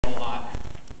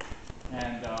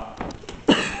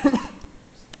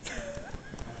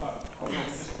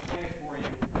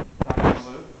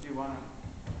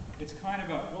It's kind of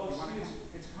a, well,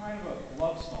 it's kind of a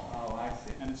love song. Oh, I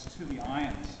see. And it's to the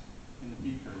ions in the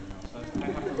beaker, you know, so I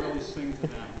have to really sing to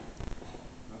them.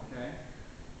 Okay?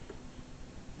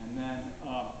 And then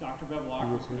Dr.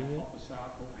 Bevelakis is going to help us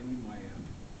out. Oh, I need my,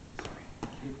 sorry,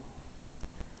 cable.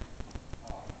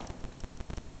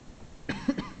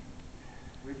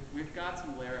 We've got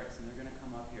some lyrics, and they're going to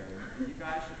come up here. You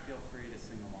guys should feel free to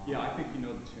sing along. Yeah, I think you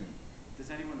know the tune. Does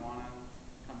anyone want to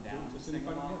come down Does and sing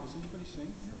anybody, along? yeah, does anybody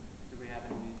sing? Do we have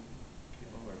any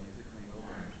people who are musically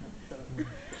inclined?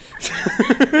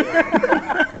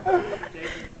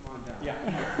 Jason, come on down. Yeah.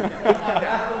 Come on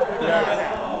down.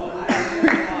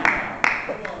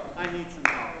 I need some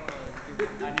help.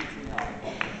 I need some help.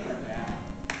 Yeah.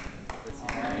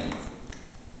 All right.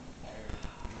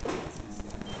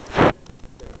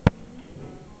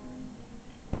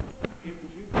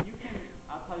 You can,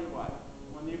 I'll tell you what,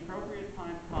 when the appropriate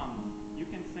time comes, you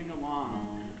can sing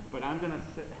along, but I'm going to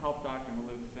help Dr.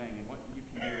 Maloof sing, and what you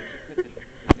can do is just hit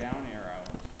the down arrow,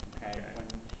 okay?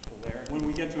 When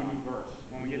we get to a new verse.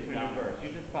 When we get to a new verse. You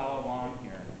just follow along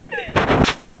here. I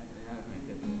gotta make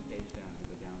this page down to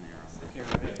the down arrow. Okay,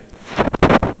 ready?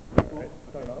 All right,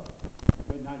 start off.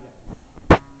 Wait, not yet.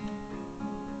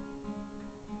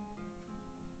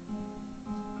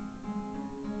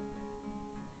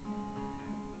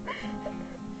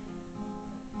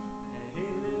 Hey,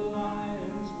 little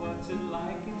lions, what's it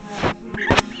like in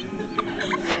absolution? Do you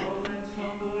roll and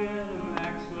tumble in a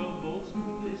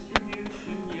Maxwell-Boltzmann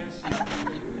distribution? Yes, you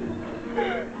do.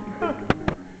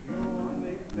 No one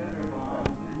makes better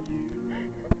bombs than you.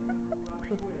 I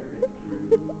swear it's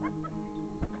true.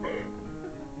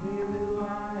 Hey, little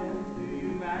lions, do you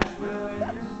match well in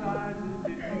your sizes?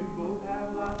 If you both have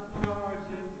lots of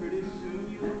charges, pretty soon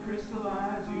you'll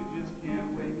crystallize. You just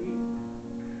can't wait.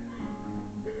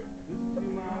 Listen to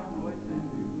my voice and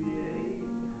nucleate,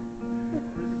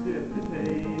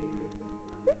 precipitate.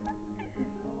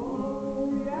 Oh,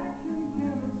 reaction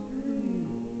chemistry.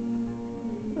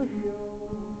 Oh,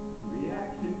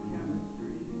 reaction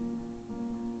chemistry.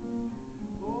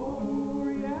 Oh,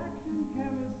 reaction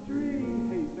chemistry.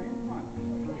 Hey, sing, come on.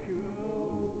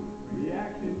 Oh,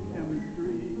 reaction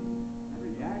chemistry.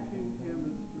 Reaction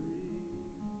chemistry.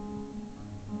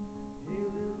 Hey,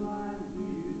 little lines, do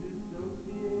you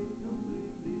dissociate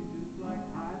completely, just like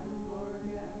hydrochloric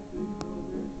acid? So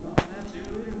there's some that do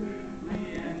it weakly,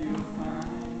 and you'll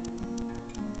find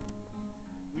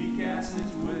weak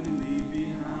acids wouldn't leave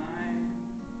behind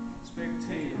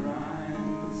Spectator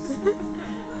ions.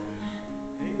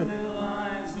 Hey, little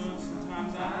lines, look,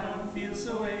 sometimes I don't feel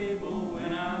so able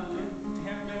when I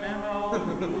remember all the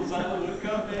rules. I look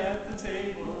up at the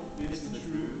table. It's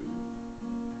true.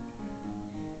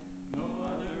 No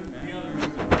other members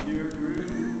of your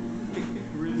group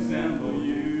resemble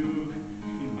you.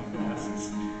 In my glasses.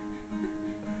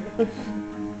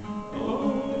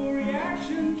 Oh,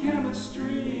 reaction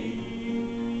chemistry.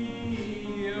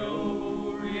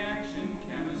 Oh, reaction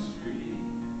chemistry.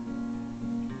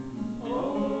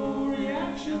 Oh,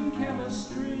 reaction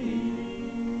chemistry.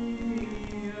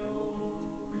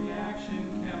 Oh, reaction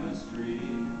chemistry.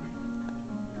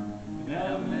 An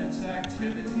element's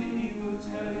activity will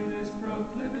tell you there's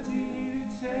proclivity to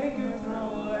take or throw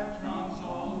electrons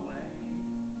all away.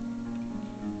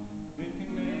 We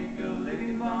can make a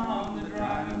living bomb, the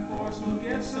driving force will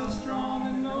get so strong,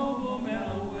 a noble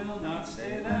metal will not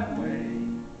stay that way.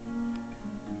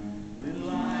 Little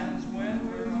lines, when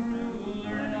we're through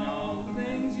learning all the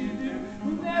things you do,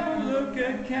 we'll never look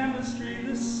at chemistry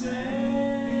the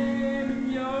same.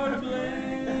 You're to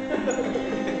blame.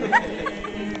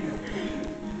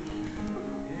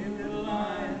 Hey, little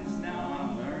lines, now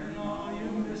I'm learning all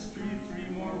your mystery. 3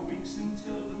 more weeks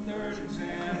until the 3rd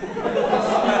exam.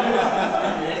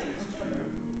 Yes, it's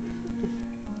true.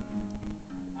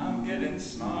 I'm getting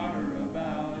smarter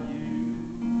about you.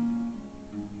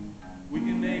 We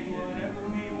can make whatever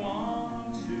we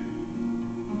want to.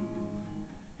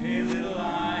 Hey, little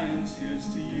lions, here's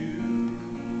to you.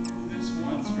 This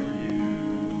one's for you.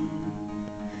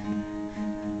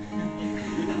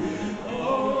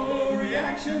 Oh,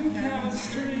 reaction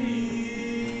chemistry.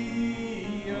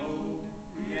 Oh,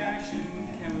 reaction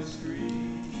chemistry.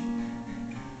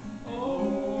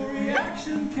 Oh,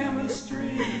 reaction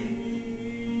chemistry.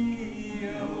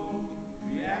 Oh,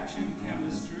 reaction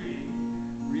chemistry.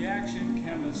 Reaction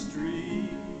chemistry.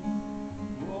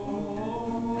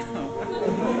 Whoa.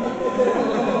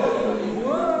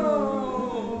 Whoa. Whoa.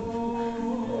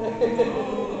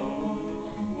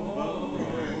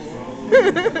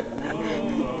 Whoa.